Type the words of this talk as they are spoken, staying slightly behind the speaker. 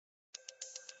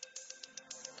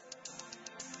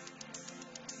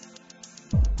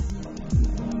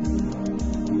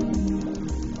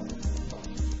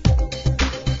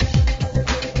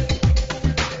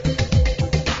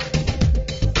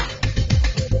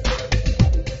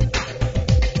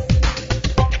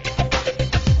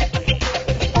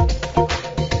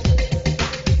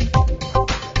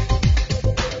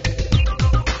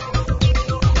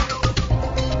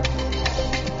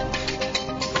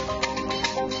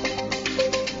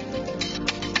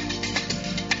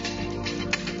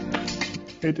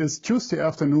It is Tuesday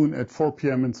afternoon at 4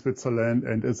 p.m. in Switzerland,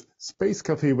 and it's Space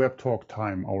Café Web Talk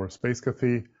time. Our Space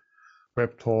Café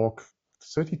Web Talk,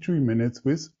 33 minutes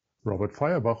with Robert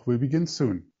Feierbach, will begin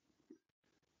soon.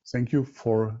 Thank you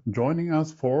for joining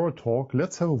us for our talk.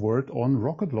 Let's have a word on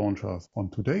rocket launchers, on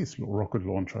today's rocket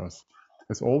launchers.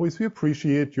 As always, we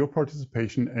appreciate your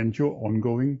participation and your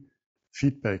ongoing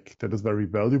feedback. That is very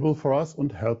valuable for us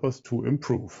and help us to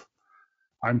improve.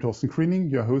 I'm Torsten Kriening,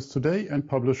 your host today and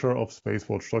publisher of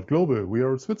SpaceWatch.Global. We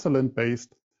are a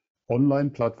Switzerland-based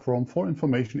online platform for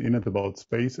information in and about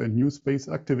space and new space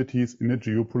activities in a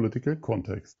geopolitical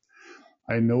context.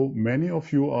 I know many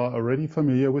of you are already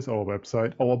familiar with our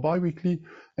website, our bi-weekly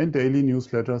and daily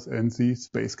newsletters, and the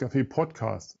Space Café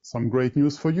podcast. Some great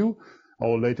news for you.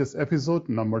 Our latest episode,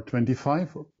 number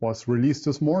 25, was released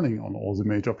this morning on all the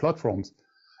major platforms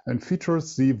and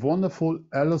features the wonderful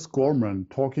Alice Gorman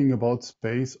talking about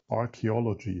space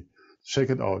archaeology. Check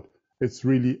it out. It's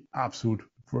really absolute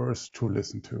worth to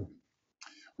listen to.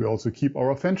 We also keep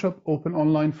our fan shop open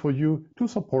online for you to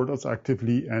support us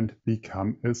actively and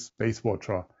become a space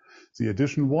watcher. The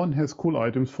edition 1 has cool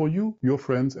items for you, your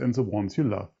friends, and the ones you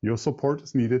love. Your support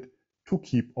is needed to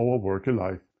keep our work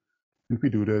alive. And we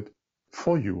do that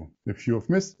for you. If you have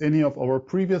missed any of our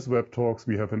previous web talks,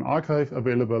 we have an archive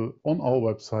available on our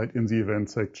website in the event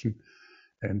section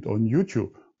and on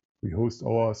YouTube. We host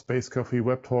our Space Café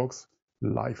web talks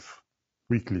live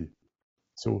weekly,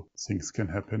 so things can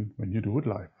happen when you do it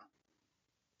live.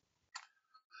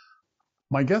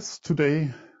 My guest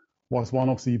today was one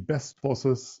of the best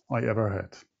bosses I ever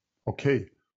had. Okay,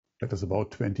 that is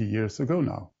about 20 years ago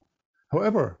now.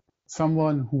 However,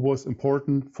 someone who was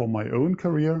important for my own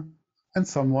career and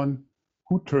someone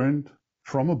who turned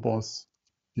from a boss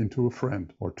into a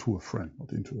friend, or to a friend,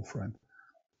 not into a friend.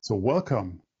 So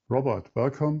welcome, Robert.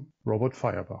 Welcome, Robert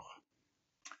Feierbach.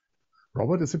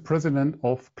 Robert is the president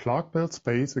of Clarkebelt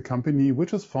Space, a company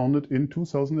which was founded in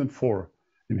 2004.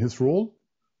 In this role,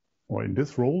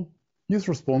 he is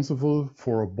responsible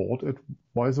for board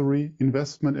advisory,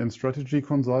 investment and strategy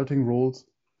consulting roles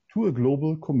to a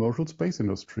global commercial space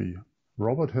industry.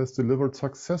 Robert has delivered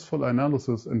successful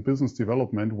analysis and business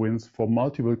development wins for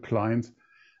multiple clients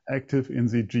active in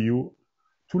the GEO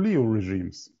to LEO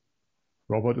regimes.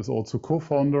 Robert is also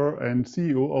co-founder and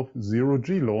CEO of Zero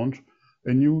G Launch,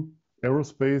 a new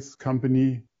aerospace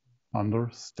company under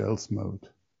stealth mode.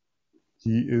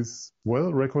 He is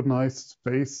well-recognized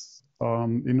space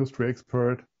industry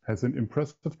expert, has an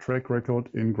impressive track record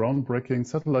in groundbreaking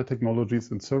satellite technologies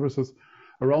and services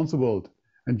around the world.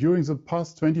 And during the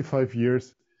past 25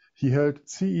 years, he held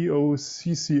CEO,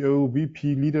 CCO,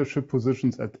 VP leadership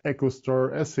positions at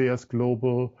EchoStar,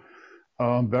 SES.Global,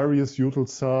 various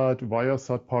Eutelsat,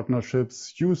 Viasat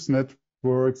partnerships, Hughes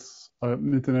Networks,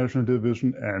 international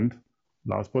division, and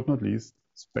last but not least,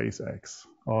 SpaceX,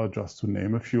 just to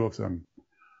name a few of them.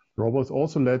 Robert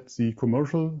also led the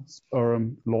commercial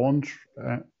launch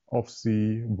of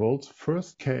the world's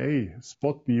first Ka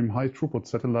spot beam high throughput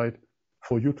satellite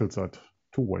for Eutelsat.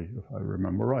 Two-way, if I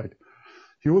remember right.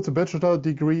 He holds a bachelor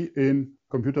degree in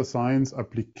computer science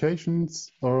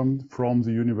applications from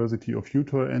the University of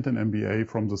Utah and an MBA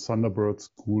from the Thunderbird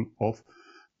School of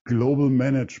Global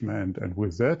Management. And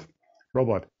with that,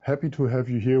 Robert, happy to have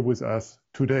you here with us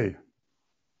today.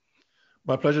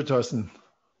 My pleasure, Torsten.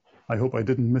 I hope I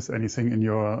didn't miss anything in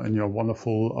your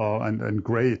wonderful and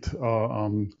great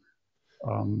CV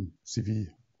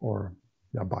or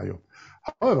bio.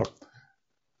 However,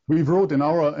 we wrote in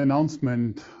our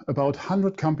announcement about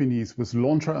 100 companies with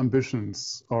launcher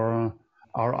ambitions are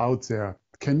out there.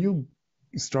 Can you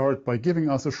start by giving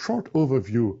us a short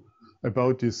overview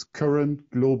about this current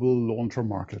global launcher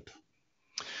market?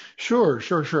 Sure.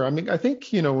 I mean, I think,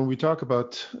 when we talk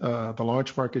about the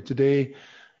launch market today,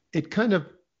 it kind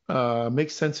of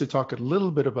makes sense to talk a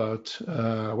little bit about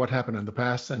what happened in the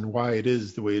past and why it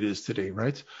is the way it is today,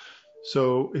 right?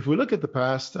 So if we look at the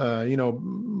past,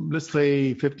 let's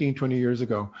say 15, 20 years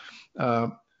ago,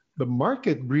 the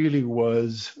market really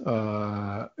was,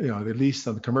 at least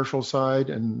on the commercial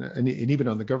side and even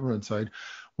on the government side,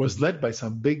 was led by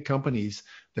some big companies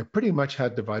that pretty much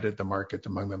had divided the market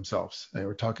among themselves. And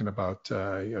we're talking about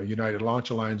United Launch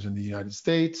Alliance in the United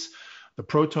States, the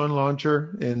Proton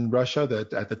launcher in Russia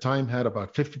that at the time had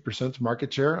about 50%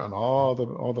 market share on all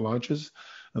the launches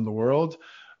in the world.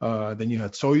 Then you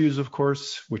had Soyuz, of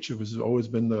course, which has always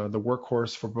been the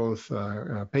workhorse for both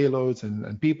payloads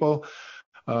and people.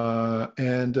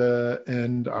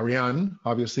 And Ariane,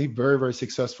 obviously, very, very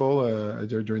successful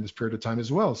during this period of time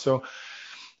as well. So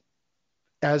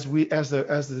as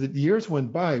the years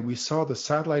went by, we saw the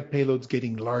satellite payloads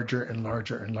getting larger and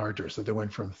larger and larger. So they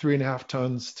went from 3.5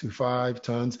 tons to 5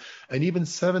 tons, and even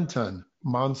 7-ton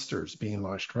monsters being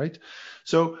launched, right?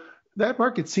 So that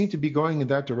market seemed to be going in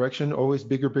that direction, always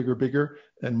bigger, bigger, bigger,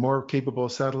 and more capable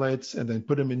satellites, and then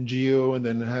put them in geo, and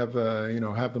then have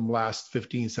them last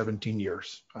 15, 17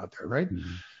 years out there, right?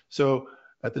 Mm-hmm. So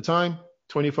at the time,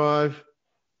 25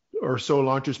 or so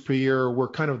launches per year were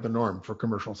kind of the norm for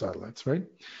commercial satellites, right?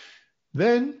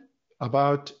 Then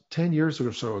about 10 years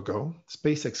or so ago,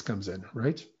 SpaceX comes in,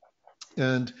 right?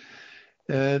 And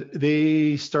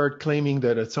they start claiming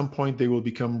that at some point they will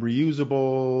become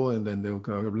reusable, and then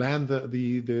they'll land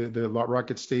the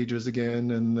rocket stages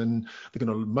again, and then they're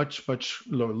going to much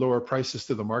lower prices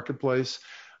to the marketplace.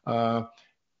 Lo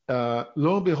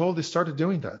and behold, they started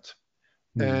doing that.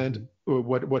 Mm-hmm. And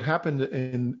what happened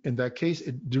in that case,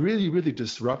 it really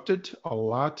disrupted a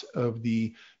lot of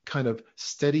the kind of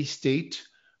steady state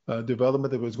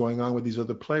development that was going on with these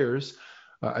other players.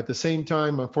 At the same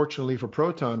time, unfortunately for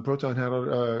Proton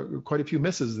had quite a few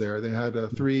misses there. They had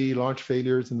 3 launch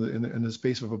failures in the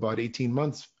space of about 18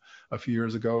 months a few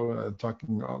years ago,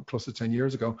 talking close to 10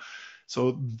 years ago.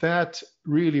 So that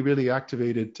really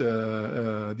activated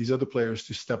these other players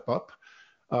to step up.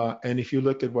 And if you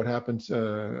look at what happened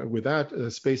with that,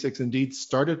 SpaceX indeed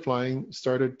started flying,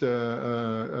 started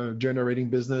generating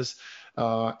business,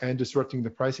 and disrupting the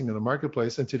pricing in the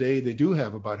marketplace. And today they do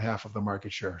have about half of the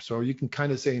market share. So you can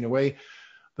kind of say, in a way,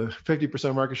 the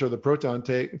 50% market share that Proton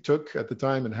took at the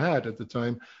time and had at the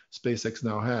time, SpaceX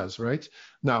now has, right?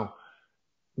 Now,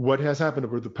 what has happened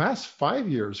over the past 5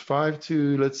 years, 5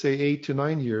 to, let's say, 8 to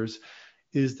 9 years,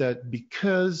 is that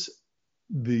because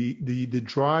the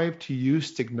drive to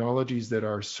use technologies that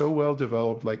are so well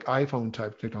developed, like iPhone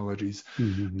type technologies,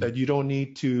 mm-hmm. that you don't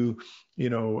need to,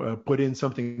 put in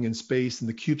something in space, and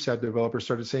the CubeSat developers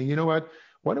started saying, you know what,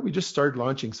 why don't we just start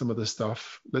launching some of this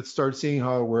stuff? Let's start seeing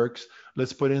how it works.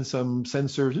 Let's put in some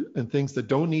sensors and things that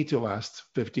don't need to last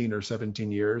 15 or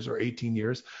 17 years or 18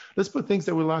 years. Let's put things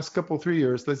that will last a couple, 3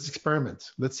 years. Let's experiment.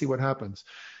 Let's see what happens.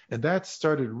 And that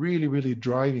started really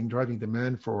driving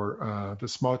demand for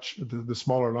the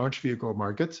smaller launch vehicle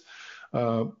markets,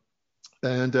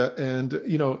 entering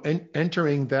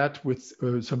that with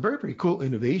some very cool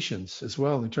innovations as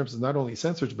well, in terms of not only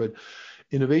sensors, but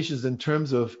innovations in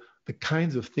terms of the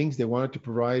kinds of things they wanted to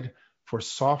provide for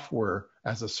software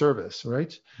as a service,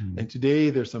 right? Mm-hmm. And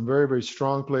today there's some very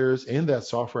strong players in that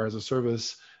software as a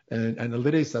service and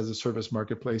analytics as a service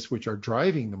marketplace, which are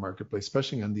driving the marketplace,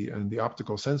 especially on the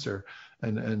optical sensor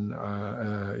and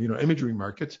imagery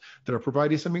markets, that are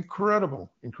providing some incredible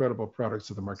products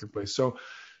to the marketplace. So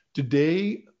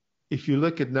today, if you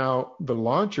look at now the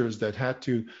launchers that had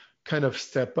to kind of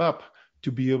step up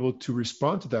to be able to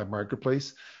respond to that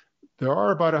marketplace, there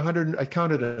are about 100. I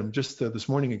counted them just this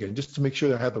morning again, just to make sure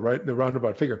that I had the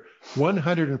roundabout figure.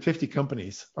 150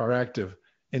 companies are active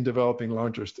in developing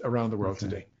launchers around the world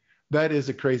today. That is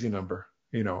a crazy number,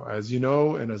 as you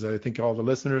know, and as I think all the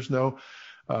listeners know.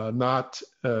 Not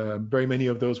very many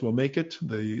of those will make it.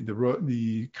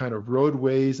 The kind of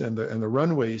roadways and the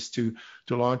runways to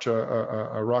launch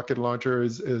a rocket launcher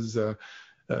is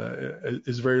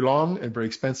very long and very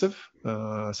expensive.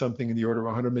 Something in the order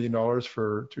of $100 million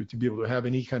to be able to have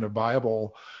any kind of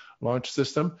viable launch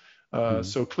system.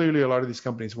 So clearly, a lot of these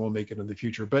companies will make it in the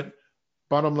future. But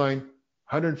bottom line,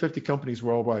 150 companies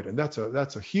worldwide, and that's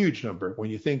a huge number when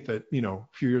you think that a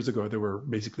few years ago there were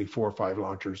basically 4 or 5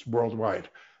 launchers worldwide.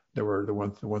 They were the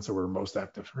ones that were most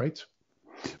active, right?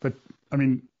 But I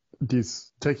mean,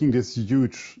 taking this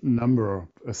huge number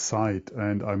aside,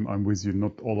 and I'm with you,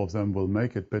 not all of them will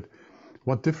make it. But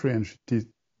what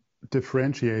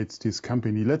differentiates this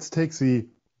company? Let's take the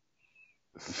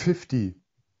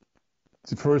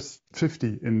first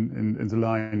 50 in the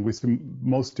line with the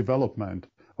most development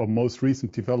or most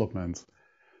recent developments.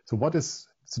 So what is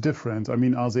the difference? I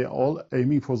mean, are they all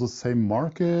aiming for the same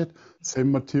market,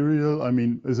 same material? I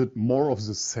mean, is it more of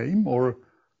the same, or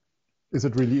is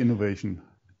it really innovation?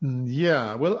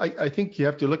 Yeah, well, I think you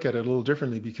have to look at it a little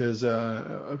differently because,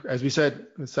 as we said,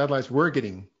 satellites were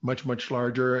getting much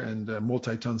larger and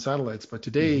multi-ton satellites. But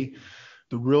today,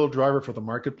 the real driver for the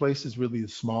marketplace is really the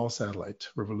small satellite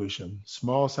revolution.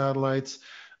 Small satellites,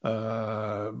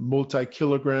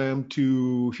 multi-kilogram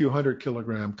to a few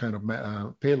 100-kilogram kind of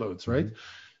payloads, right?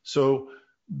 So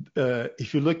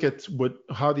if you look at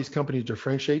how these companies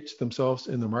differentiate themselves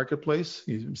in the marketplace,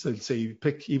 say you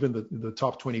pick even the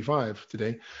top 25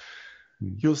 today,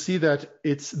 you'll see that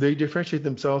they differentiate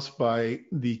themselves by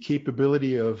the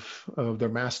capability of their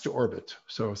mass to orbit.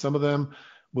 So some of them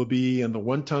will be in the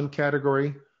 1-ton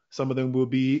category. Some of them will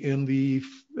be in the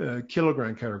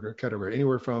kilogram category,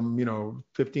 anywhere from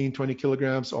 15, 20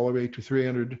 kilograms all the way to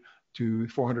 300 to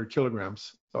 400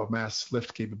 kilograms of mass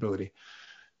lift capability.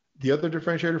 The other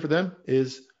differentiator for them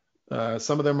is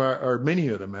some of them are many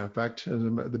of them. In fact,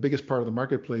 the biggest part of the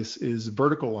marketplace is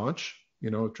vertical launch,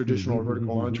 traditional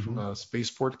vertical launch from a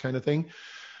spaceport kind of thing,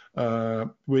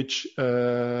 which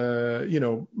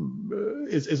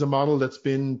is a model that's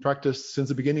been practiced since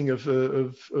the beginning of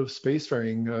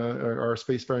spacefaring, our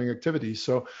spacefaring activities.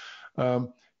 So,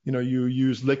 you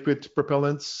use liquid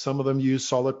propellants. Some of them use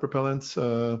solid propellants.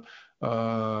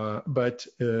 But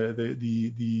it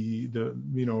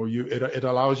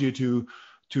allows you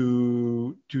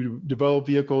to develop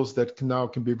vehicles that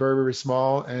can be very, very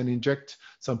small and inject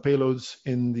some payloads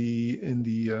in the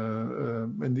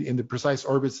precise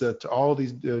orbits that all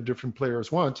these different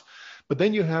players want. But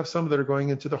then you have some that are going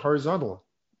into the horizontal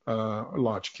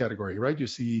launch category, right? You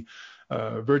see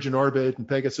Virgin Orbit and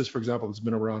Pegasus, for example, that's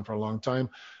been around for a long time.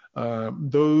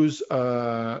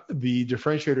 The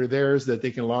differentiator there is that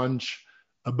they can launch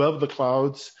above the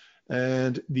clouds,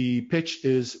 and the pitch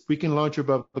is we can launch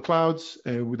above the clouds,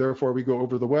 and therefore we go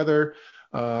over the weather,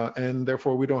 and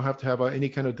therefore we don't have to have any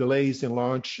kind of delays in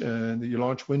launch and your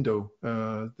launch window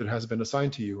that has been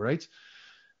assigned to you, right?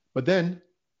 But then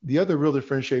the other real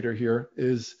differentiator here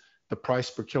is the price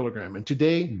per kilogram. And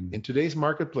today, in today's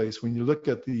marketplace, when you look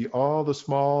at all the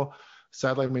small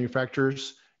satellite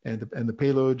manufacturers and the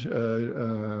payload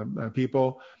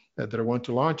people that are want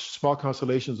to launch small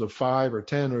constellations of 5 or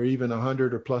 10 or even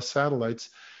 100 or plus satellites,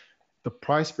 the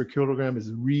price per kilogram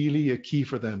is really a key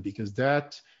for them, because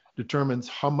that determines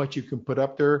how much you can put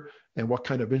up there and what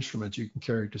kind of instruments you can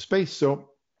carry to space.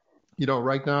 So,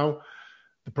 right now,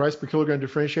 the price per kilogram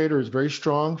differentiator is very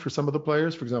strong for some of the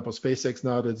players. For example, SpaceX,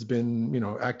 now that's been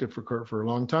active for a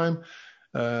long time,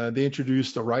 they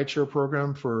introduced a rideshare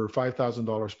program for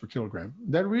 $5,000 per kilogram.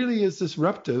 That really is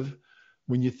disruptive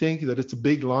when you think that it's a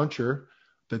big launcher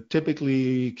that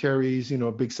typically carries,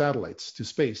 big satellites to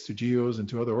space, to geos and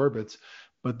to other orbits.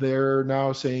 But they're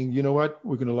now saying, you know what,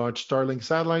 we're going to launch Starlink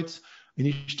satellites. And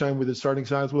each time with the Starlink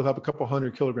satellites, we'll have a couple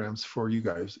hundred kilograms for you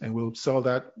guys. And we'll sell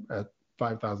that at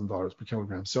 $5,000 per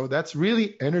kilogram. So that's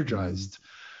really energized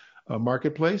a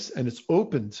marketplace, and it's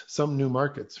opened some new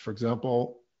markets. For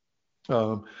example,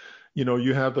 you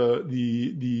have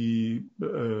you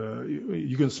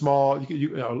can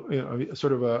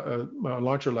sort of a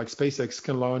launcher like SpaceX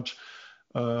can launch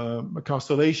a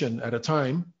constellation at a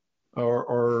time,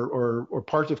 or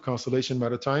parts of constellation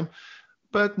at a time,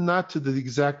 but not to the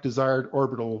exact desired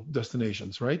orbital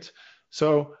destinations, right?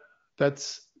 So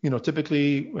that's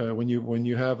typically when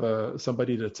you have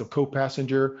somebody that's a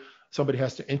co-passenger, somebody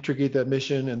has to integrate that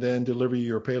mission and then deliver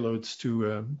your payloads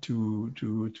to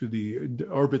the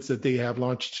orbits that they have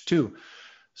launched to.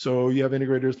 So you have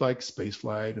integrators like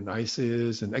Spaceflight and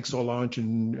ICES and ExoLaunch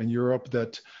in Europe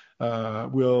that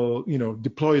will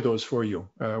deploy those for you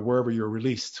wherever you're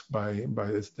released by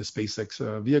the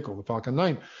SpaceX vehicle, the Falcon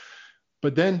 9.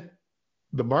 But then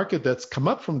the market that's come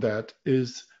up from that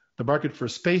is the market for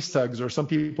space tugs, or some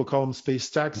people call them space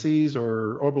taxis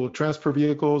or orbital transfer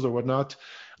vehicles or whatnot,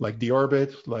 like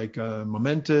Deorbit, like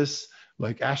Momentous,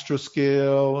 like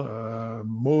Astroscale,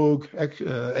 Moog,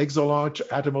 ExoLaunch,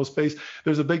 Atomo Space.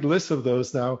 There's a big list of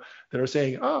those now that are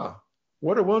saying,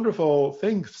 what a wonderful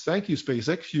thing. Thank you,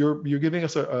 SpaceX. You're giving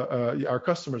us our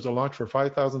customers a launch for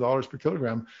 $5,000 per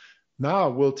kilogram. Now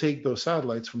we'll take those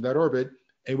satellites from that orbit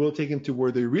and we'll take them to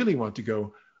where they really want to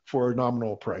go for a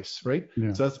nominal price, right?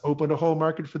 Yeah. So that's opened a whole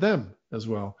market for them as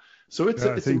well. So it's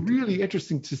a really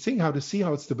interesting to see how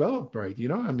it's developed, right?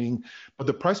 But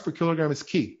the price per kilogram is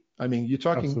key. You're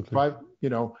talking the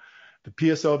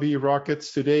PSLV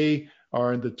rockets today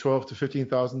are in the $12,000 to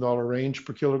 $15,000 range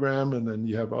per kilogram, and then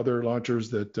you have other launchers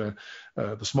that the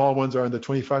small ones are in the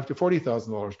 $25,000 to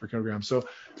 $40,000 per kilogram. So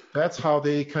that's how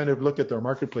they kind of look at their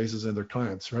marketplaces and their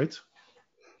clients, right?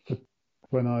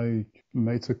 When I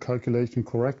made the calculation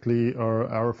correctly,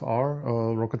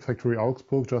 RFR, Rocket Factory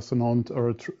Augsburg, just announced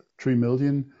 3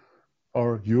 million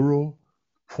euro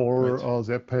for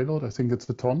their payload. I think it's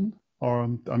a ton.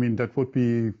 That would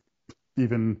be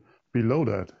even below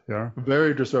that. Yeah.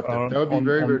 Very disruptive. That would be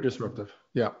very disruptive.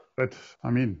 Yeah. But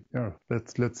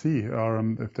let's see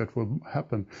if that will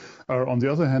happen. On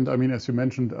the other hand, as you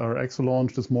mentioned, our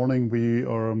ExoLaunch this morning, we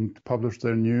published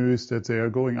their news that they are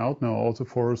going out now also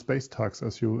for space tugs,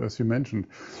 as you mentioned.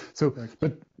 So,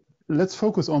 but let's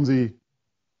focus on the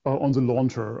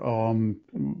launcher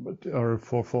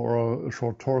for a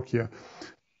short talk here.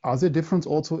 Are there difference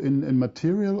also in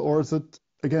material, or is it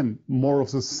again more of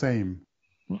the same?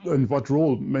 And what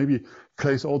role maybe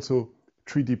plays also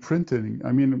 3D printing.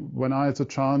 I mean, when I had the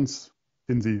chance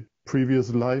in the previous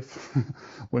life,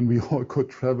 when we all could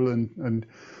travel and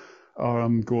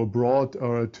go abroad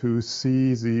to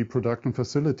see the production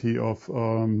facility of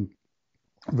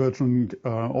Virgin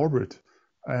Orbit.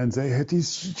 And they had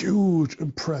these huge,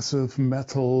 impressive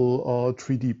metal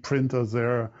 3D printers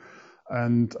there.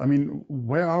 And I mean,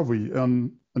 where are we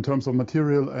in terms of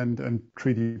material and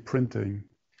 3D printing?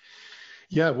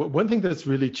 Yeah, one thing that's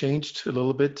really changed a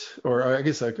little bit, or I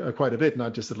guess quite a bit,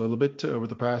 not just a little bit, over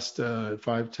the past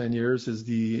 5-10 years, is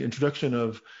the introduction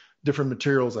of different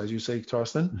materials, as you say,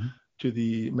 Torsten, to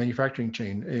the manufacturing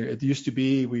chain. It used to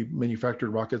be we manufactured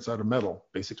rockets out of metal,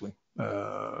 basically,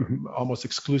 almost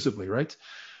exclusively, right?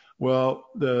 Well,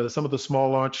 some of the small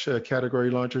launch category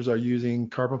launchers are using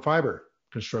carbon fiber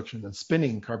construction and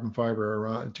spinning carbon fiber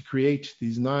around to create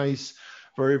these nice,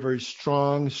 very, very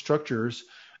strong structures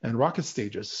and rocket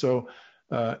stages. So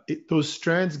those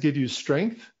strands give you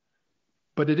strength,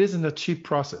 but it isn't a cheap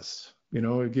process. You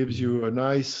know, it gives you a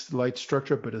nice light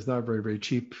structure, but it's not very, very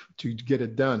cheap to get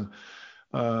it done.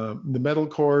 The metal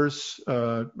cores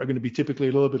are going to be typically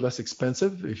a little bit less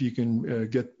expensive if you can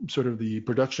get sort of the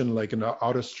production like an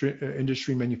auto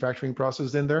industry manufacturing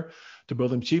process in there to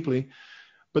build them cheaply.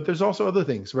 But there's also other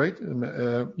things, right?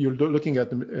 You're looking at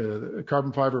the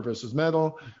carbon fiber versus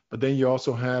metal, but then you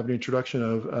also have the introduction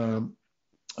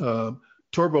of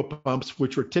turbo pumps,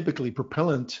 which were typically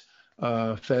propellant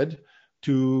fed,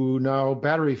 to now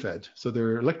battery fed. So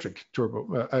they're electric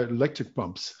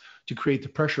pumps to create the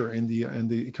pressure in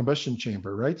the combustion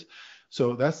chamber, right?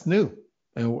 So that's new.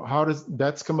 And how does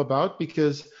that come about?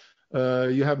 Because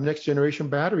you have next generation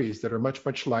batteries that are much,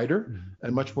 much lighter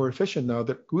and much more efficient now,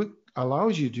 that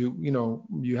allows you to,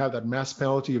 you have that mass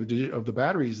penalty of the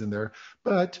batteries in there,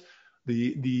 but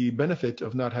the benefit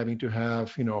of not having to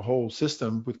have, a whole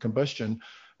system with combustion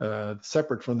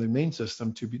separate from the main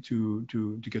system to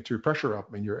get your pressure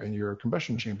up in your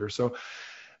combustion chamber. So,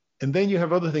 and then you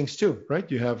have other things too, right?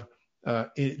 You have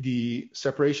the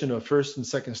separation of first and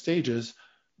second stages.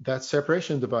 That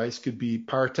separation device could be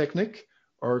pyrotechnic,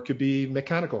 or it could be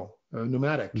mechanical,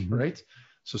 pneumatic, right?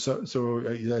 So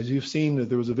as you've seen,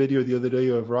 there was a video the other day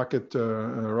of Rocket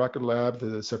Lab,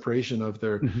 the separation of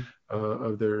their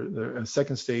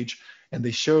second stage, and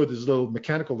they showed this little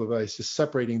mechanical device just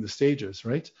separating the stages,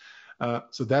 right?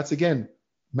 So that's again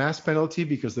mass penalty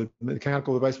because the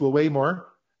mechanical device will weigh more.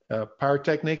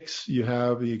 Pyrotechnics, you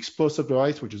have the explosive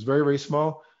device, which is very, very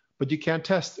small, but you can't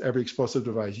test every explosive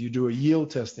device. You do a yield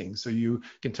testing. So you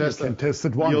can test a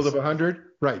yield of 100.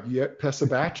 Right. You test a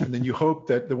batch, and then you hope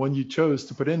that the one you chose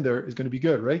to put in there is going to be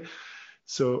good, right?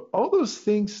 So all those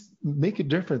things make a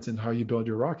difference in how you build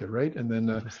your rocket, right? And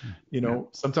then,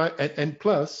 sometimes, and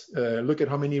plus, look at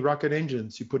how many rocket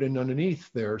engines you put in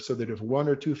underneath there, so that if one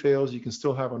or two fails, you can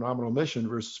still have a nominal mission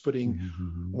versus putting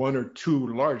one or two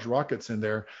large rockets in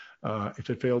there. If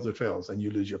it fails, and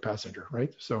you lose your passenger,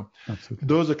 right? So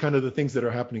those are kind of the things that are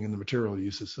happening in the material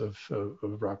uses of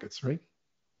rockets, right?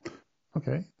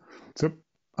 Okay. So,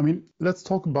 I mean, let's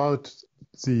talk about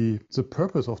the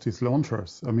purpose of these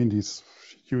launchers. I mean, these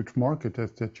huge market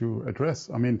that you address.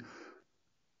 I mean,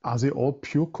 are they all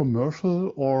pure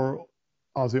commercial, or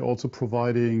are they also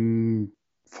providing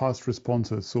fast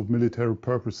responses, so military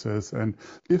purposes? And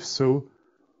if so,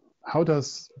 how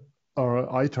does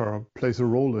ITAR plays a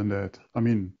role in that? I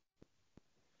mean,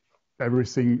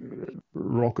 everything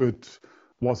rocket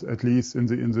was, at least in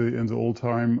the old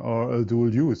time, a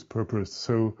dual use purpose.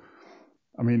 So,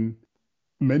 I mean,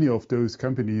 many of those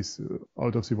companies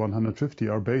out of the 150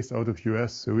 are based out of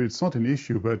US, so it's not an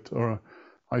issue. But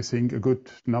I think a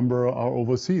good number are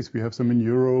overseas. We have some in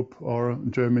Europe or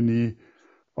Germany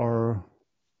or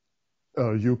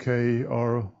UK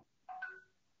or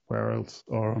where else?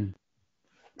 Or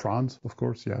France, of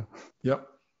course, yeah. Yep.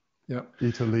 Yeah.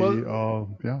 Italy,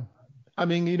 yeah. I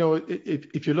mean,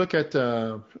 if you look at,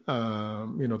 the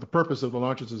purpose of the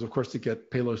launches is, of course, to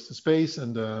get payloads to space,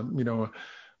 and a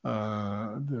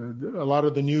lot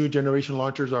of the new generation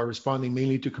launchers are responding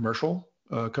mainly to commercial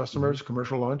customers,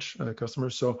 commercial launch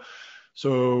customers.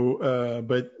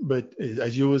 But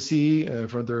as you will see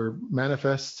from their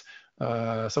manifest,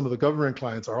 some of the government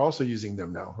clients are also using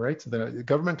them now, right? The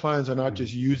government clients are not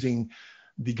just using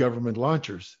the government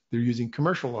launchers. They're using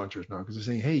commercial launchers now, because they're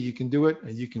saying, hey, you can do it,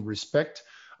 and you can respect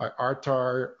our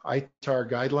ITAR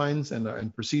guidelines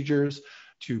and procedures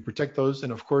to protect those.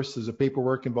 And of course, there's a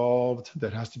paperwork involved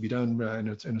that has to be done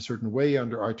in a certain way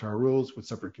under ITAR rules, with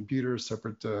separate computers,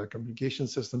 separate communication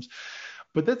systems.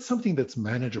 But that's something that's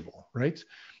manageable, right?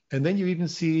 And then you even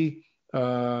see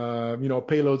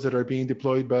payloads that are being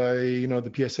deployed by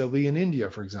the PSLV in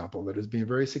India, for example, that is being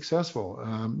very successful.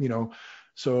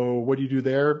 So what do you do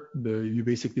there? You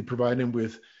basically provide them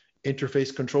with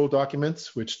interface control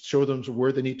documents, which show them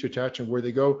where they need to attach and where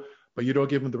they go, but you don't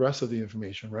give them the rest of the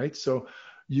information, right? So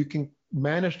you can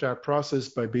manage that process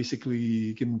by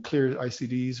basically giving clear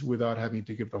ICDs without having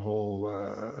to give the whole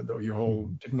your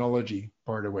whole technology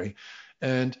part away.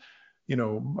 And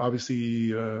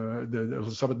obviously,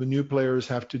 some of the new players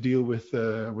have to deal with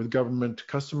government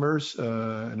customers,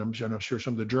 and I'm sure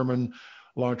some of the German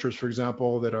launchers, for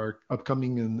example, that are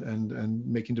upcoming and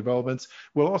making developments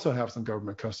will also have some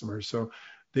government customers. So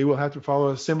they will have to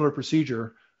follow a similar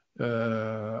procedure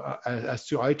as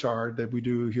to ITAR that we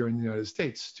do here in the United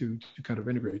States to kind of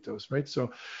integrate those, right?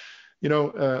 So,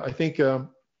 I think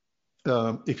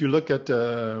if you look at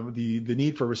the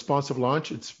need for responsive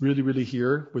launch, it's really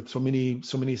here with so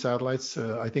many satellites.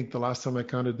 I think the last time I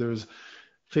counted, there's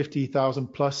 50,000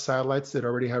 plus satellites that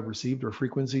already have received their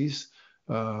frequencies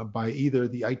by either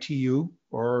the ITU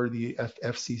or the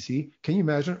FCC. Can you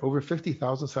imagine? Over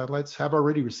 50,000 satellites have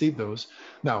already received those.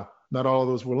 Now, not all of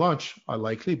those will launch,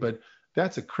 likely, but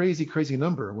that's a crazy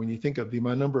number when you think of the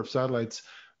number of satellites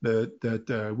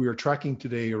that we are tracking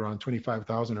today, around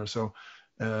 25,000 or so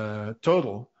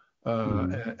total,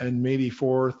 and maybe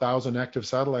 4,000 active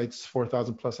satellites,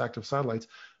 4,000 plus active satellites.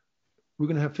 We're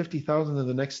going to have 50,000 in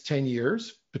the next 10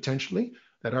 years, potentially,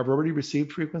 that have already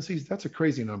received frequencies. That's a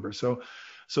crazy number. So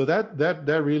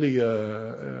that really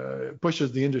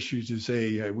pushes the industry to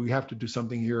say we have to do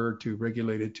something here to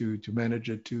regulate it, to manage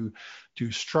it, to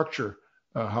structure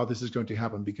how this is going to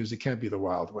happen, because it can't be the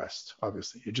Wild West.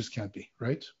 Obviously, it just can't be,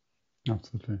 right?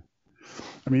 Absolutely.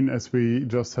 I mean, as we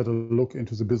just had a look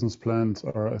into the business plans,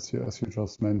 or as you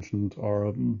just mentioned,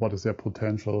 or what is their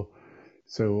potential.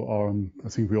 So I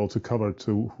think we also covered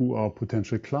who are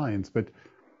potential clients, but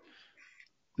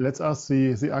let's ask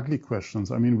the ugly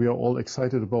questions. I mean, we are all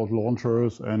excited about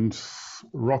launchers and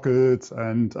rockets,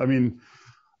 and I mean,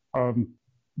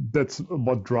 that's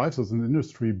what drives us in the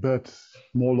industry. But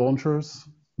more launchers,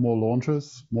 more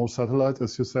launches, more satellites,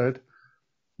 as you said,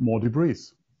 more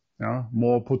debris, yeah,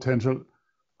 more potential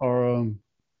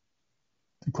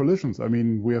collisions. I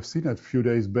mean, we have seen it a few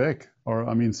days back,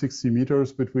 60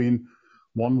 meters between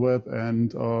OneWeb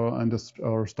and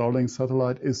our Starlink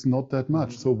satellite is not that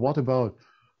much. So what about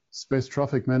space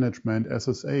traffic management,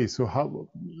 SSA? So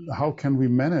how can we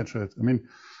manage it? I mean,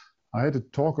 I had a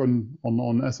talk on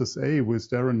SSA with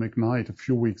Darren McKnight a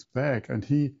few weeks back, and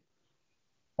he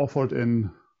offered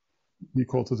he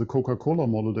calls it the Coca-Cola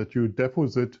model, that you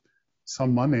deposit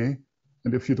some money,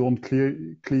 and if you don't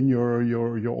clean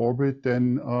your orbit,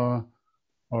 then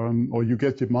or you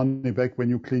get your money back when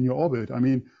you clean your orbit. I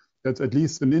mean, that's at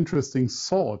least an interesting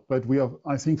thought, but we are,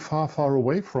 I think, far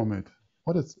away from it.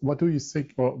 What do you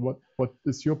think, or what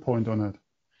is your point on it?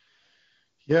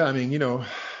 Yeah, I mean,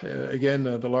 again,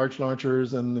 the large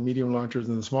launchers and the medium launchers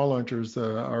and the small launchers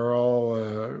are all,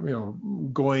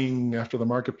 going after the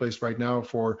marketplace right now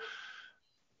for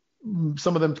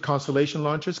some of them constellation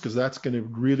launches, because that's going to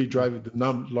really drive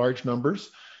the large numbers.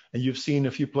 And you've seen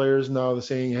a few players now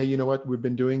saying, hey, you know what, we've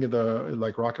been doing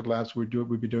like Rocket Labs, we've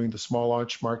been doing the small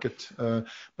launch market,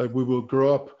 but we will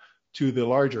grow up to the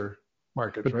larger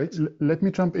market, but right? Let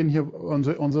me jump in here on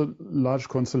the large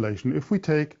constellation. If we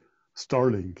take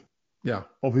Starlink, yeah,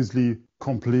 obviously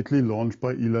completely launched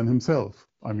by Elon himself.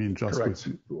 I mean, just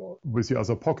with the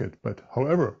other pocket, but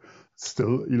however,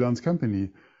 still Elon's company.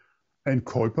 And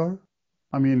Kuiper,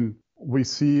 I mean, we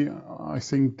see, I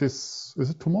think is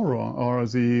it tomorrow, or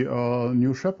the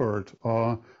New Shepard,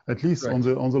 at least on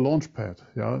the launch pad.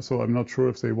 Yeah, so I'm not sure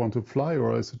if they want to fly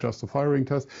or is it just a firing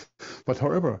test. But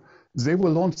however, they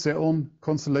will launch their own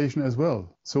constellation as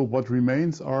well. So what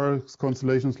remains are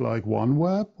constellations like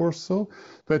OneWeb or so.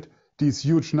 But these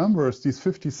huge numbers, these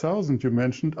 50,000 you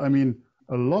mentioned, I mean,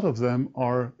 a lot of them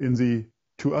are in the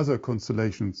two other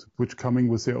constellations, which coming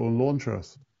with their own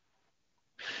launchers.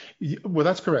 Well,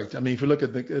 that's correct. I mean, if you look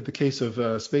at the case of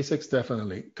SpaceX,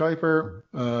 definitely. Kuiper,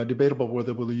 debatable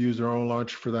whether we'll use their own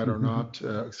launch for that or not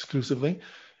exclusively.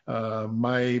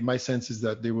 My sense is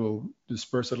that they will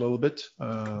disperse it a little bit,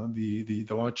 the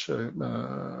launch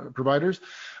providers.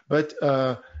 But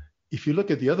if you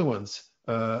look at the other ones,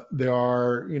 there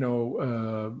are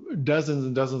dozens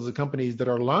and dozens of companies that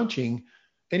are launching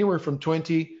anywhere from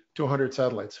 20 to 100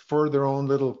 satellites for their own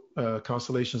little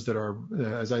constellations that are,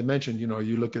 as I mentioned,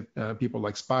 you look at people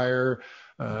like Spire,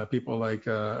 people like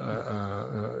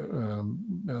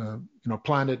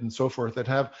Planet and so forth that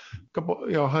have a couple,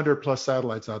 100 plus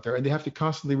satellites out there, and they have to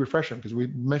constantly refresh them, because we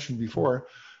mentioned before,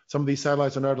 some of these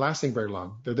satellites are not lasting very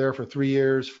long. They're there for 3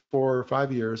 years, 4 or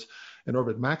 5 years in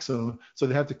orbit maximum, so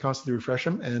they have to constantly refresh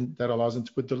them, and that allows them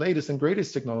to put the latest and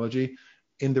greatest technology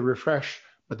in the refresh,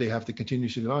 but they have to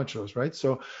continuously launch those, right?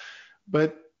 So,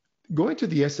 but going to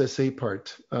the SSA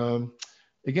part,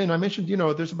 again, I mentioned,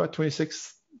 there's about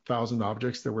 26,000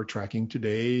 objects that we're tracking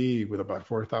today with about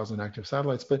 4,000 active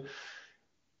satellites. But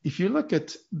if you look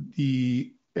at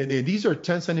and these are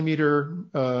 10 centimeter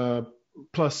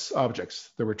plus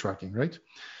objects that we're tracking, right?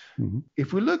 Mm-hmm.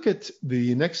 If we look at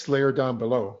the next layer down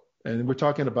below, and we're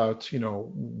talking about,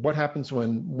 what happens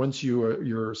once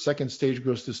your second stage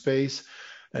goes to space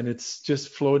and it's just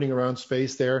floating around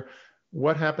space there,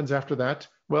 what happens after that?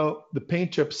 Well, the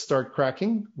paint chips start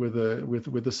cracking with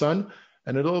the sun,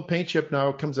 and a little paint chip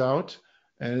now comes out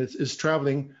and it's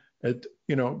traveling at,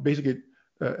 basically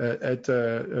at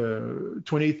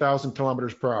 28,000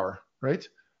 kilometers per hour, right?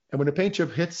 And when a paint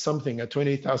chip hits something at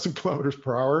 28,000 kilometers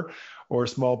per hour, or a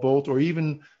small bolt, or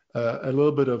even a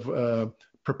little bit of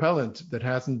propellant that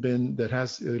has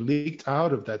leaked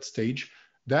out of that stage,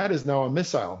 that is now a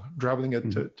missile traveling at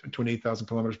 28,000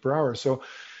 kilometers per hour. So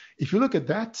if you look at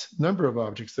that number of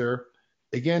objects there,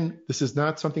 again, this is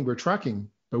not something we're tracking,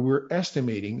 but we're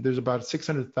estimating there's about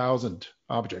 600,000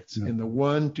 objects in the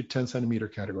 1 to 10 centimeter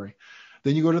category.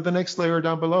 Then you go to the next layer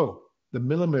down below, the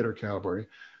millimeter category.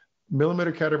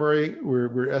 Millimeter category,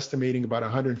 we're estimating about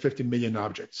 150 million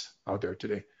objects out there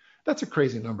today. That's a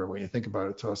crazy number when you think about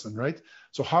it, Torsten, right?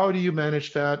 So how do you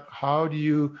manage that? How do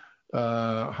you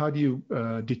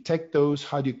detect those?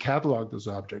 How do you catalog those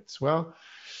objects? Well,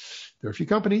 there are a few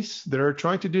companies that are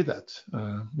trying to do that.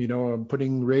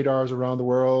 Putting radars around the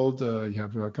world. You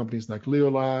have companies like Leo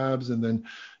Labs, and then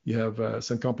you have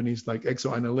some companies like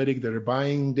ExoAnalytic that are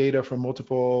buying data from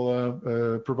multiple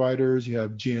providers. You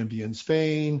have GMB in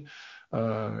Spain,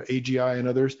 AGI, and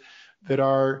others that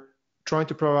are trying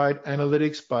to provide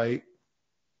analytics by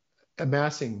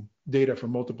amassing data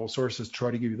from multiple sources, try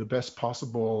to give you the best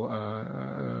possible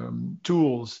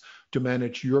tools to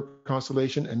manage your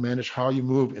constellation and manage how you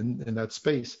move in that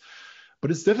space.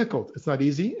 But it's difficult. It's not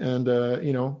easy. And,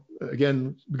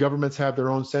 again, governments have their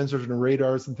own sensors and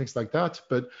radars and things like that.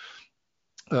 But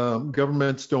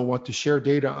governments don't want to share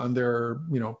data on their,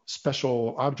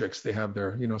 special objects. They have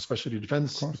their, specialty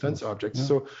defense objects. Yeah.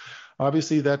 So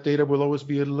obviously that data will always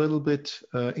be a little bit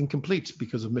incomplete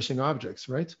because of missing objects,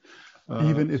 right?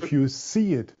 Even if you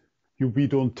see it, we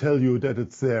don't tell you that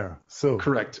it's there. So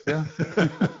correct. Yeah.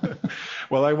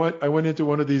 Well, I went into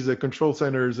one of these control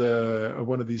centers of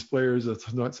one of these players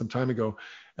not some time ago,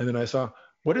 and then I saw,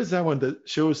 what is that one that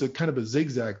shows a kind of a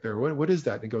zigzag there? What is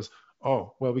that? And he goes,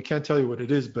 oh, well, we can't tell you what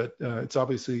it is, but it's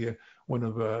obviously one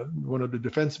of the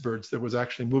defense birds that was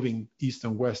actually moving east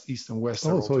and west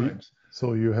several times.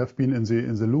 So you have been in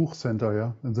the Louvre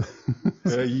Center,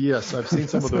 yeah? Yes, I've seen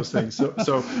some of those things. So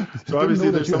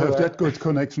obviously there's you have that good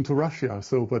connection to Russia.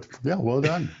 So, but yeah, well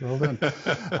done.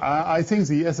 I think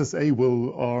the SSA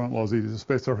or the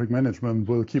Space Traffic Management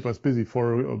will keep us busy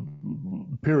for a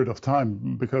period of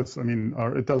time, because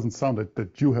it doesn't sound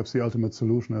that you have the ultimate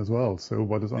solution as well. So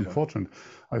what is unfortunate.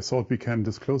 I thought we can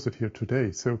disclose it here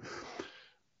today. So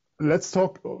let's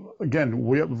talk again.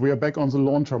 We are back on the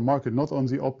launcher market, not on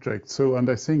the object. So, and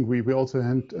I think we also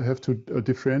have to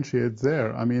differentiate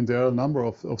there. There are a number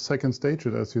of second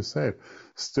stages, as you said,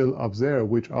 still up there,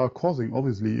 which are causing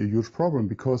obviously a huge problem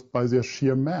because by their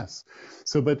sheer mass.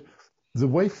 So, but the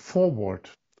way forward,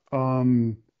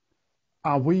 what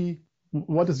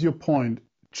is your point?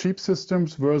 Cheap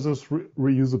systems versus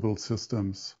reusable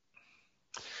systems.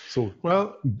 So,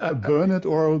 well, burn it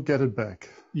or get it back.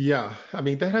 Yeah,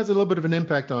 that has a little bit of an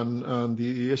impact on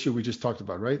the issue we just talked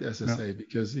about, right? SSA,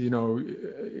 because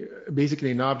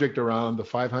basically an object around the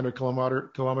 500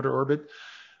 kilometer orbit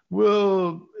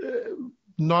will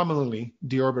nominally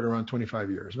deorbit around 25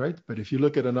 years, right? But if you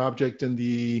look at an object in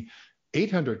the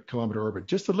 800 kilometer orbit,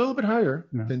 just a little bit higher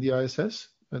than the ISS,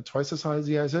 twice as high as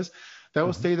the ISS, that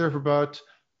will stay there for about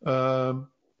a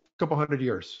couple hundred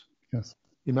years. Yes.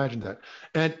 Imagine that.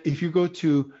 And if you go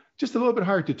to just a little bit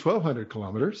higher to 1,200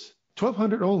 kilometers,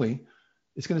 1,200 only,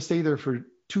 it's going to stay there for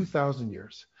 2,000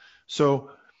 years. So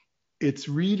it's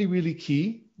really, really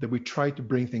key that we try to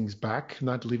bring things back,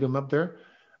 not leave them up there.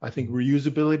 I think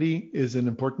reusability is an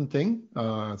important thing.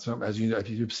 So as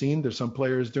you've seen, there's some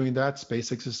players doing that.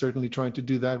 SpaceX is certainly trying to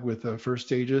do that with first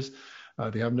stages.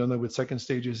 They haven't done that with second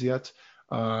stages yet.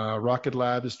 Rocket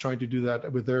Lab is trying to do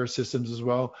that with their systems as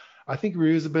well. I think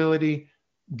reusability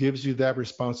gives you that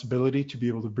responsibility to be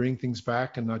able to bring things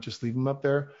back and not just leave them up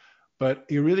there. But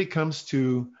it really comes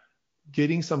to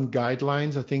getting some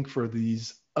guidelines, I think, for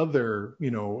these other,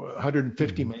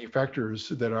 150 manufacturers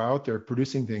that are out there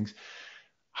producing things.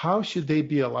 How should they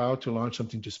be allowed to launch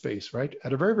something to space, right?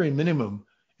 At a very, very minimum,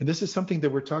 and this is something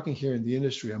that we're talking here in the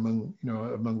industry among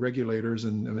regulators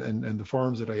and the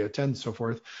forums that I attend, so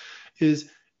forth,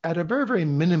 is at a very, very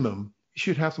minimum, you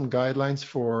should have some guidelines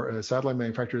for a satellite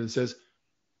manufacturer that says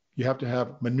you have to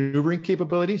have maneuvering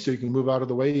capability so you can move out of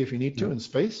the way if you need to in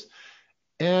space,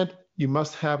 and you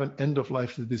must have an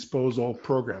end-of-life disposal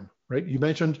program, right? You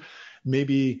mentioned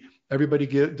maybe everybody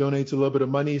donates a little bit of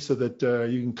money so that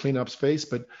you can clean up space,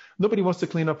 but nobody wants to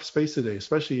clean up space today,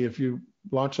 especially if you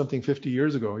launched something 50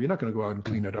 years ago. You're not going to go out and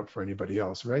clean it up for anybody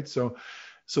else, right? So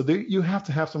you have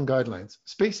to have some guidelines.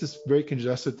 Space is very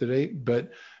congested today, but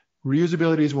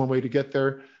reusability is one way to get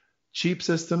there. Cheap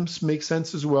systems make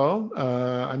sense as well.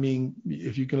 I mean,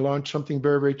 if you can launch something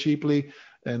very, very cheaply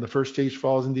and the first stage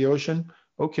falls in the ocean,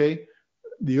 okay,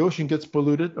 the ocean gets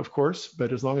polluted, of course,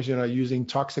 but as long as you're not using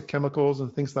toxic chemicals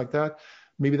and things like that,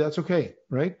 maybe that's okay,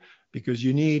 right? Because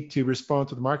you need to respond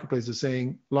to the marketplace as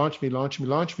saying, launch me, launch me,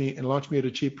 launch me, and launch me at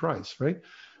a cheap price, right?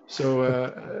 So,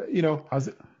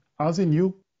 As a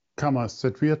newcomers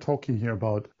that we are talking here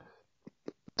about,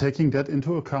 taking that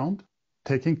into account,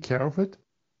 taking care of it,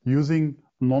 using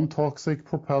non-toxic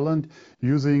propellant,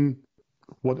 using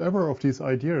whatever of these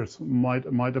ideas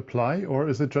might apply, or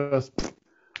is it just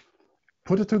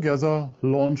put it together,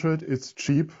 launch it, it's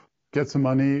cheap, get the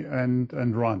money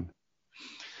and run?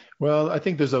 Well, I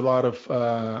think there's a lot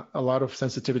of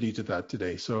sensitivity to that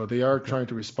today. So they are trying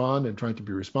to respond and trying to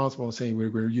be responsible and saying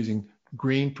we're using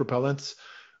green propellants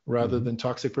rather than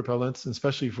toxic propellants,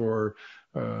 especially for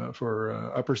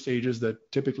upper stages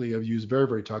that typically have used very,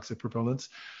 very toxic propellants.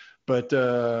 But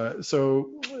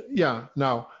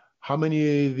now how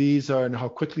many of these are and how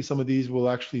quickly some of these will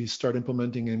actually start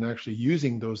implementing and actually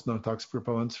using those non-toxic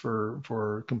propellants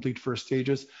for complete first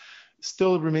stages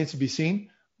still remains to be seen.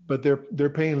 But they're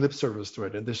paying lip service to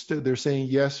it, and they're saying,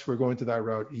 yes, we're going to that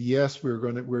route. Yes, we're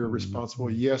responsible.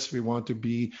 Yes, we want to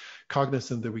be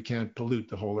cognizant that we can't pollute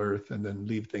the whole Earth and then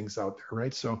leave things out there,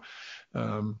 right? So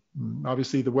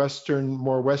obviously the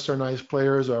more Westernized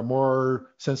players are more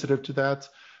sensitive to that.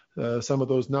 Some of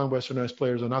those non-Westernized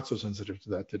players are not so sensitive to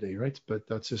that today, right? But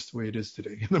that's just the way it is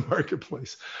today in the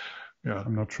marketplace. Yeah,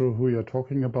 I'm not sure who you're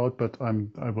talking about, but I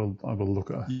will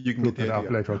look. You can look it up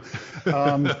later.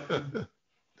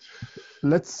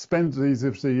 Let's spend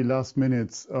the last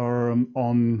minutes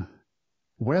on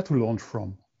where to launch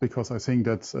from, because I think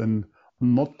that's a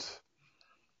not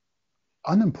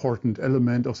unimportant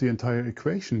element of the entire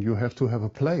equation. You have to have a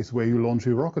place where you launch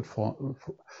your rocket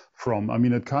from. I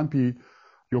mean, it can't be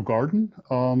your garden,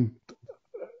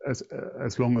 as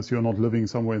long as you're not living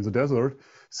somewhere in the desert.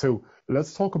 So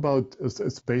let's talk about a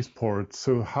spaceport.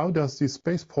 So how does the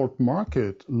spaceport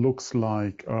market looks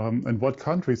like, and what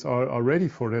countries are ready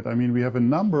for that? I mean, we have a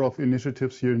number of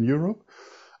initiatives here in Europe,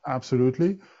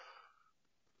 absolutely.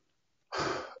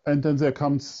 And then there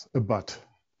comes a but.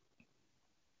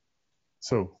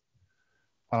 So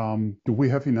do we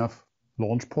have enough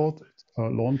launch pads,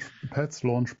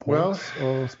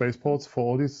 spaceports for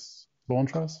all these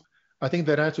launchers? I think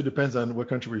that answer depends on what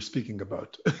country we're speaking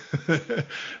about.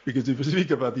 Because if we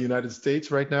speak about the United States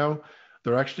right now,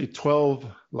 there are actually 12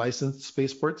 licensed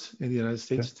spaceports in the United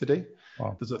States today.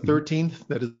 Wow. There's a 13th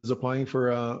that is applying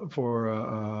for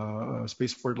a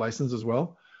spaceport license as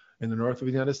well in the north of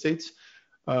the United States.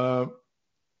 Most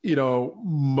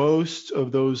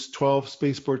of those 12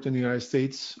 spaceports in the United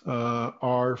States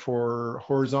are for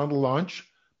horizontal launch,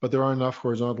 but there aren't enough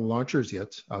horizontal launchers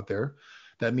yet out there.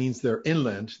 That means they're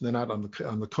inland, they're not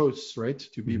on the coasts, right,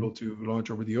 to be able to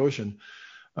launch over the ocean.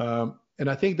 And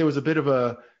I think there was a bit of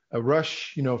a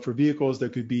rush, for vehicles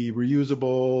that could be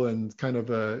reusable and kind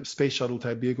of space shuttle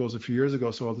type vehicles a few years ago.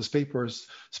 So all the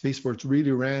spaceports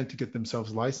really ran to get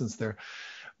themselves licensed there.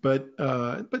 But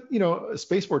a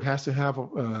spaceport has to have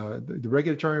the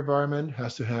regulatory environment,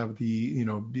 has to have be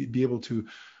able to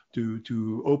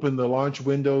open the launch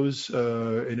windows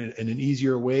in an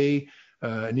easier way.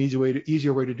 An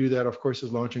easier way to do that, of course,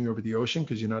 is launching over the ocean,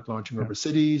 because you're not launching over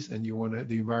cities, and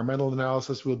the environmental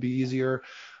analysis will be easier.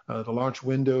 The launch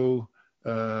window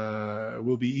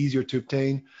will be easier to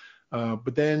obtain.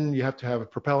 But then you have to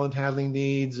have propellant handling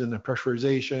needs and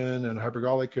pressurization and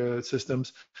hydraulic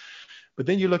systems. But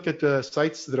then you look at the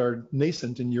sites that are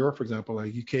nascent in Europe, for example,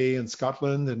 like UK and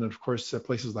Scotland, and of course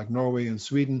places like Norway and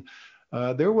Sweden.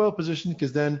 They're well positioned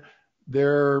because then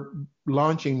they're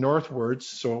launching northwards,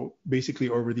 so basically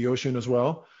over the ocean as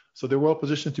well. So they're well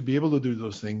positioned to be able to do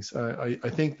those things. I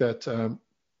think that,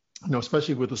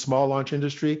 especially with the small launch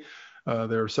industry,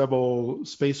 there are several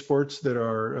spaceports that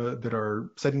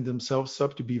are setting themselves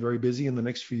up to be very busy in the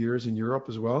next few years in Europe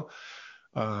as well.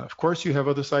 Of course, you have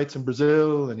other sites in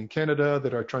Brazil and in Canada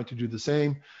that are trying to do the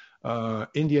same.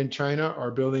 India and China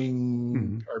are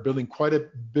building quite a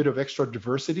bit of extra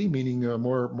diversity, meaning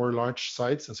more launch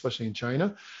sites, especially in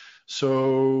China.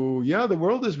 So yeah, the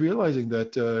world is realizing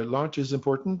that launch is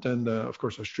important, and of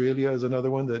course Australia is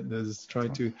another one that is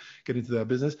trying to get into that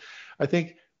business. I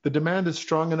think the demand is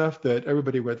strong enough that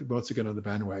everybody wants to get on the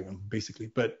bandwagon, basically.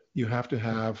 But you have to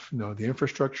have, the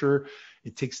infrastructure.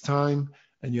 It takes time,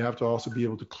 and you have to also be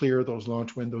able to clear those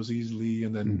launch windows easily,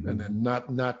 and then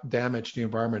not damage the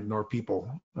environment nor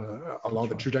people along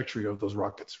the trajectory of those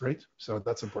rockets, right? So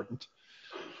that's important.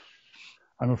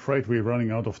 I'm afraid we're running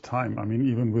out of time. I mean,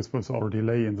 even with our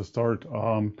delay in the start.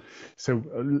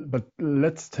 But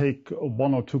let's take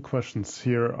one or two questions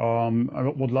here. I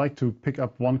would like to pick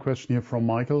up one question here from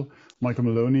Michael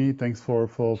Maloney. Thanks for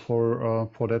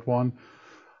that one.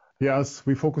 Yes,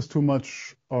 we focus too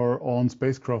much on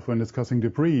spacecraft when discussing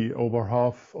debris. Over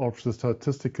half of the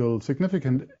statistical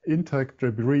significant intact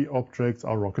debris objects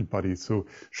are rocket bodies. So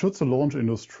should the launch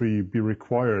industry be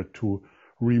required to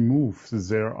remove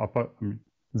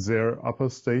their upper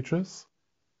stages?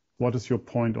 What is your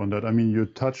point on that? I mean, you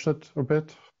touched it a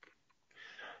bit.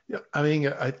 Yeah, I mean,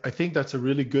 I think that's a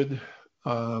really good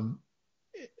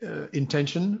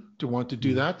intention to want to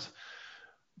do that,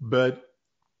 but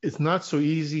it's not so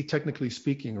easy technically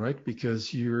speaking, right?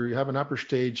 Because you have an upper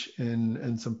stage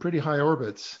in some pretty high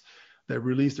orbits that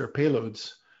release their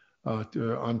payloads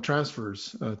on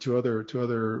transfers to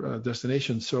other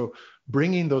destinations. So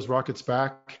bringing those rockets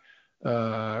back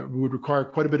would require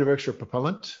quite a bit of extra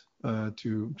propellant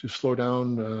to slow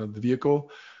down the vehicle,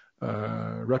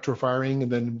 retrofiring,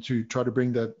 and then to try to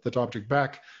bring that object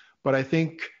back. But I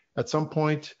think at some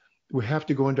point we have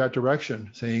to go in that direction,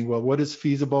 saying, well, what is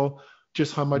feasible?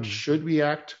 Just how much should we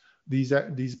act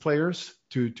these players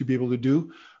to be able to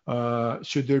do?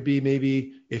 Should there be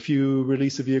maybe, if you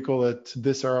release a vehicle at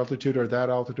this altitude or that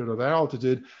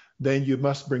altitude, then you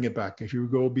must bring it back. If you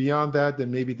go beyond that,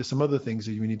 then maybe there's some other things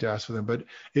that you need to ask for them. But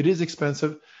it is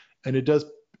expensive, and it does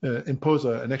impose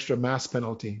an extra mass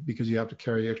penalty because you have to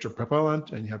carry extra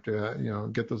propellant, and you have to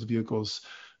get those vehicles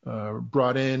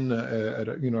brought in at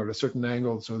a certain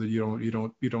angle so that you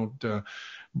don't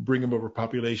bring them over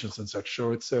populations and such.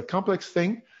 So it's a complex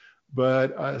thing.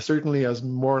 But certainly, as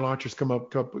more launchers come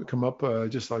up,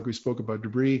 just like we spoke about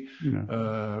debris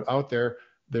out there,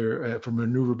 for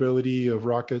maneuverability of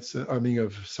rockets,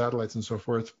 of satellites and so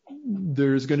forth,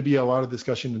 there's going to be a lot of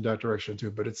discussion in that direction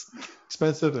too. But it's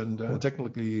expensive and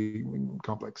technically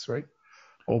complex, right?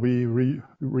 Or we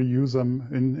reuse them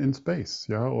in space,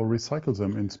 or recycle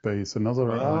them in space.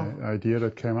 Another idea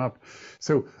that came up.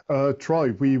 So,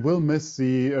 Troy, we will miss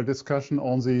the discussion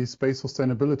on the space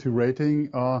sustainability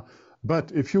rating.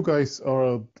 But if you guys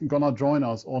are gonna join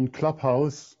us on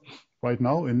Clubhouse right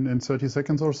now in 30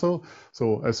 seconds or so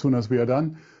as soon as we are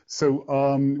done,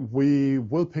 we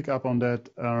will pick up on that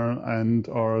and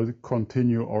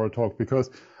continue our talk, because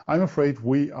I'm afraid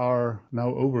we are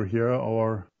now over here.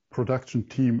 Our production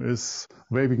team is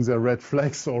waving their red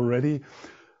flags already.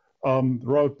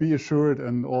 Robert, be assured,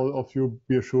 and all of you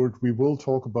be assured, we will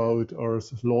talk about our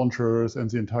launchers and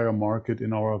the entire market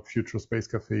in our future Space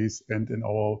Cafés and in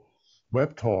our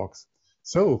web talks.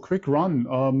 So, quick run,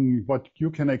 what you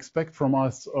can expect from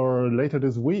us later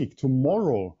this week.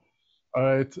 Tomorrow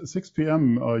at 6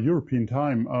 p.m. European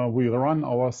time, we'll run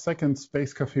our second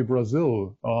Space Café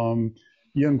Brazil.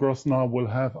 Ian Grosner will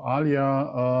have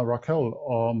Alia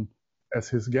Raquel as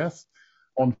his guest.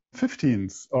 On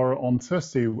 15th, or on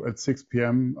Thursday at 6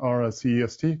 p.m.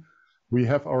 CEST, we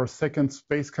have our second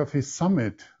Space Café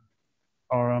Summit,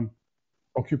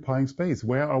 Occupying Space.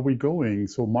 Where are we going?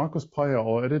 So Markus Peyer,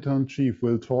 our editor-in-chief,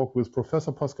 will talk with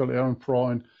Professor Pascal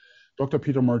Ehrenfreund, Dr.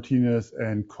 Peter Martinez,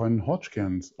 and Ken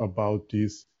Hodgkins about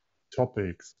these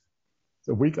topics.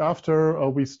 The week after,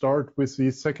 we start with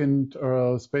the second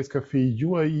Space Café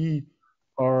UAE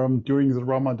during the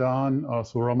Ramadan.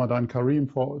 So Ramadan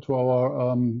Kareem to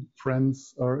our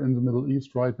friends in the Middle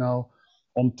East right now.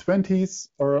 On 20th,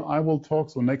 I will talk,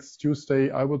 so next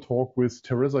Tuesday, I will talk with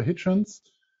Teresa Hitchens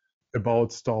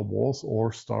about Star Wars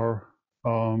or Star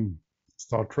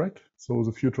Trek, so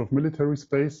the future of military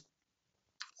space.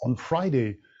 On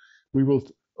Friday, we will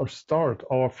start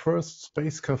our first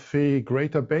Space Café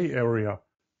Greater Bay Area,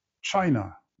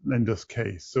 China in this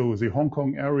case. So the Hong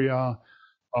Kong area,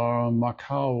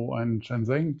 Macau and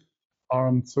Shenzhen.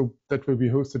 So that will be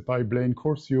hosted by Blaine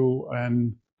Corsiu,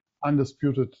 an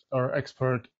undisputed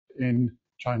expert in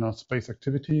China's space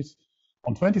activities.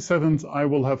 On 27th, I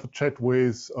will have a chat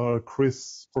with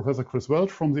Professor Chris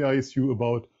Welch from the ISU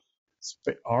about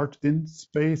art in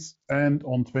space. And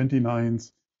on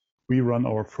 29th, we run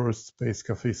our first Space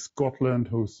Café Scotland,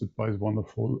 hosted by the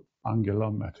wonderful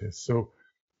Angela Mattis. So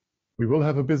we will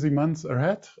have a busy month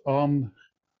ahead.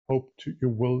 Hope you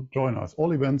will join us.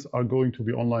 All events are going to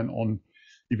be online on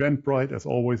Eventbrite. As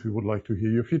always, we would like to hear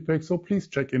your feedback, so please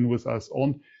check in with us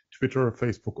on Twitter,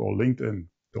 Facebook, or LinkedIn.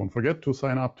 Don't forget to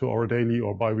sign up to our daily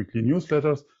or bi-weekly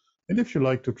newsletters. And if you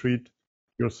like to treat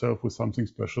yourself with something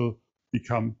special,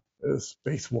 become a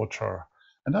Space Watcher.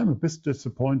 And I'm a bit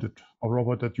disappointed,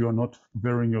 Robert, that you are not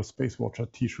wearing your Space Watcher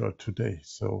t-shirt today.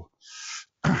 So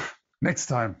next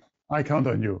time, I count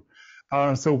on you.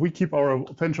 So we keep our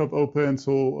fan shop open,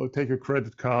 so take a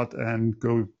credit card and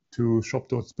go to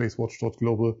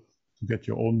shop.SpaceWatch.Global to get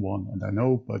your own one. And I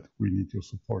know, but we need your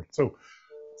support. So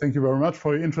thank you very much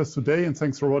for your interest today. And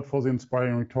thanks, Robert, for the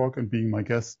inspiring talk and being my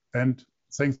guest. And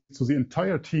thanks to the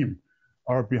entire team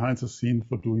behind the scene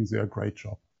for doing their great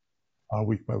job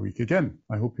week by week. Again,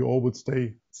 I hope you all would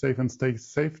stay safe and stay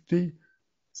safe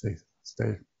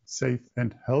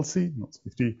and healthy, not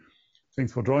safety.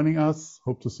 Thanks for joining us.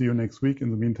 Hope to see you next week.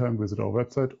 In the meantime, visit our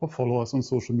website or follow us on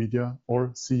social media,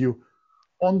 or see you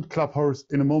on Clubhouse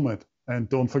in a moment. And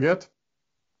don't forget,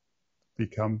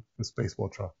 become a Space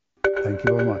Watcher. Thank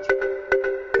you very much.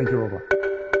 Thank you,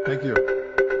 Robert. Thank you.